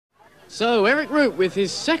So, Eric Rupe with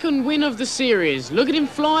his second win of the series. Look at him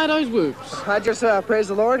fly those whoops. I just praise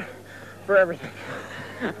the Lord for everything.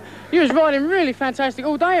 You was riding really fantastic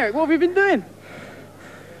all day, Eric. What have you been doing?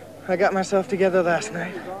 I got myself together last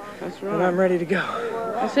night. That's right. And I'm ready to go.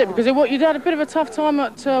 That's it, because you had a bit of a tough time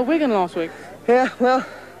at Wigan last week. Yeah, well,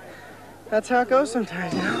 that's how it goes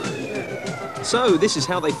sometimes, you know. So this is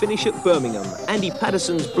how they finish at Birmingham. Andy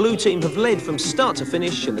Patterson's blue team have led from start to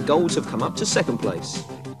finish, and the Golds have come up to second place.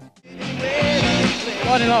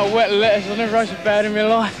 I didn't like wet lettuce. I've never raced a bad in my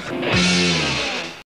life.